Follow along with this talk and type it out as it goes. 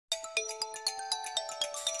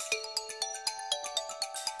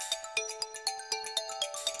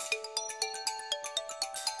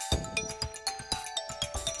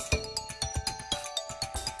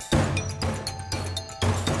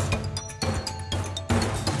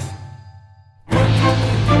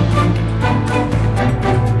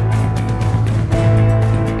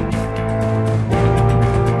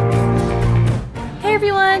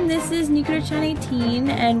NikoruChan18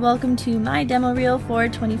 and welcome to my demo reel for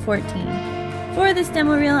 2014. For this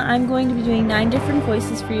demo reel, I'm going to be doing 9 different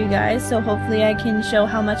voices for you guys, so hopefully I can show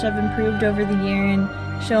how much I've improved over the year and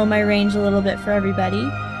show my range a little bit for everybody.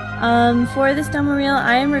 For this demo reel,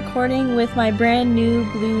 I am recording with my brand new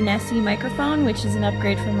blue Nessie microphone, which is an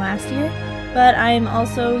upgrade from last year, but I am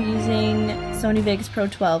also using Sony Vegas Pro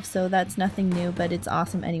 12, so that's nothing new, but it's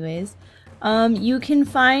awesome anyways. You can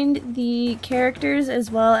find the characters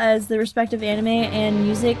as well as the respective anime and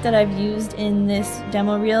music that I've used in this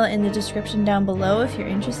demo reel in the description down below if you're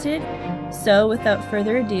interested. So without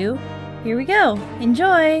further ado, here we go.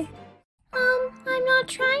 Enjoy! I'm not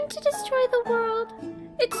trying to destroy the world.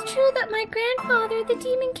 It's true that my grandfather, the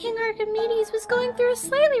Demon King Archimedes, was going through a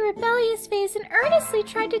slightly rebellious phase and earnestly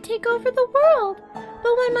tried to take over the world.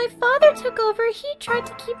 But when my father took over, he tried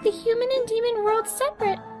to keep the human and demon worlds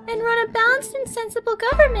separate and run a balanced and sensible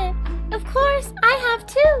government. Of course, I have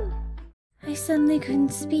too. I suddenly couldn't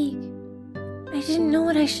speak. I didn't know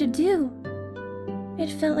what I should do.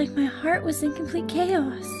 It felt like my heart was in complete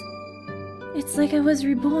chaos. It's like I was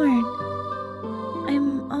reborn.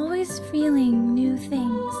 I'm always feeling new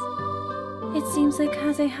things. It seems like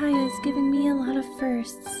Kazehaya is giving me a lot of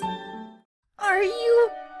firsts. Are you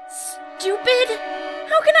stupid?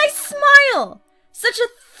 How can I smile? Such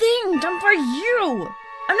a thing done for you!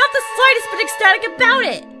 I'm not the slightest bit ecstatic about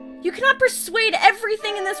it! You cannot persuade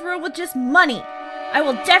everything in this world with just money! I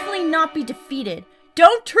will definitely not be defeated.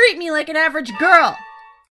 Don't treat me like an average girl!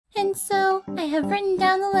 And so, I have written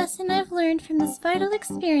down the lesson I've learned from this vital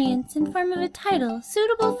experience in form of a title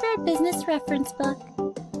suitable for a business reference book.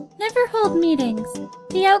 Never hold meetings.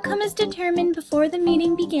 The outcome is determined before the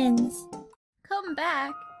meeting begins. Come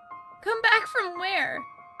back? Come back from where?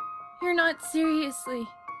 You're not seriously...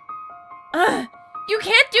 Ugh! You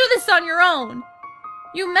can't do this on your own!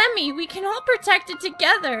 Yumemi, we can all protect it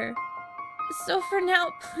together! So for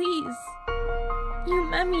now, please...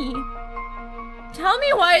 Yumemi... Tell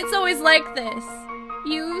me why it's always like this.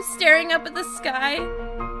 You staring up at the sky,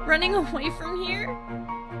 running away from here.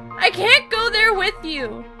 I can't go there with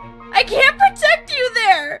you. I can't protect you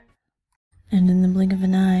there! And in the blink of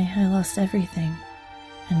an eye, I lost everything.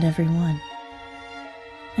 And everyone.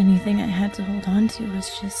 Anything I had to hold on to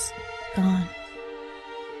was just gone.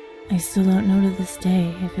 I still don't know to this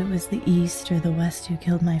day if it was the East or the West who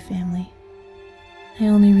killed my family. I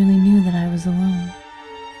only really knew that I was alone.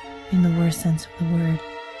 In the worst sense of the word.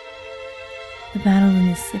 The battle in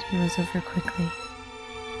the city was over quickly.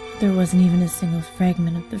 There wasn't even a single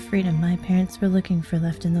fragment of the freedom my parents were looking for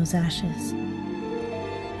left in those ashes.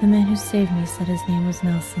 The man who saved me said his name was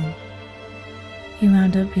Nelson. He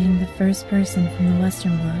wound up being the first person from the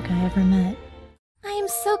Western Bloc I ever met. I am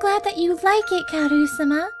so glad that you like it,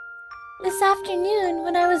 Kaoru-sama. This afternoon,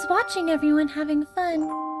 when I was watching everyone having fun,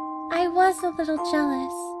 I was a little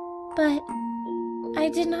jealous, but I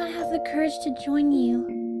did not have the courage to join you.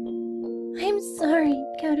 I'm sorry,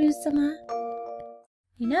 Kaoru-sama.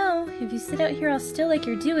 You know, if you sit out here all still like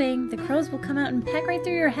you're doing, the crows will come out and peck right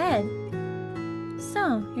through your head.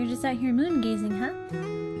 So, you're just out here moon-gazing, huh?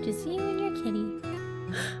 Just you and your kitty.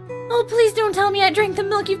 Oh, please don't tell me I drank the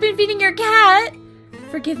milk you've been feeding your cat!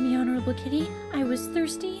 Forgive me, Honorable Kitty. I was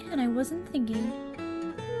thirsty and I wasn't thinking.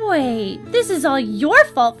 Wait, this is all your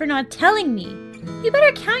fault for not telling me. You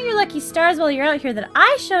better count your lucky stars while you're out here that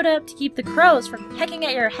I showed up to keep the crows from pecking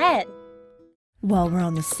at your head. While we're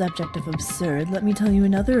on the subject of absurd, let me tell you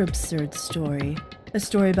another absurd story. A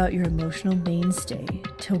story about your emotional mainstay,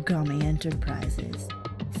 Togami Enterprises.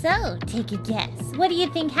 So, take a guess. What do you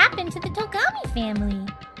think happened to the Togami family?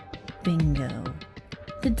 Bingo.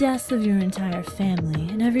 The deaths of your entire family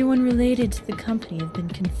and everyone related to the company have been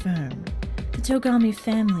confirmed. The Togami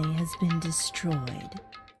family has been destroyed.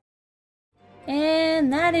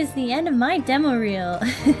 And that is the end of my demo reel.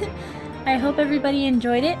 I hope everybody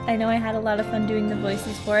enjoyed it. I know I had a lot of fun doing the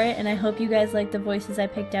voices for it, and I hope you guys like the voices I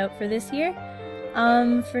picked out for this year.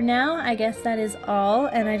 For now, I guess that is all,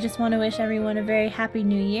 and I just want to wish everyone a very happy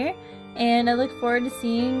new year, and I look forward to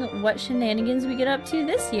seeing what shenanigans we get up to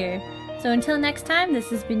this year. So until next time,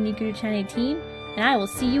 this has been NikoruChan18, and I will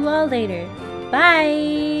see you all later.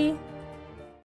 Bye!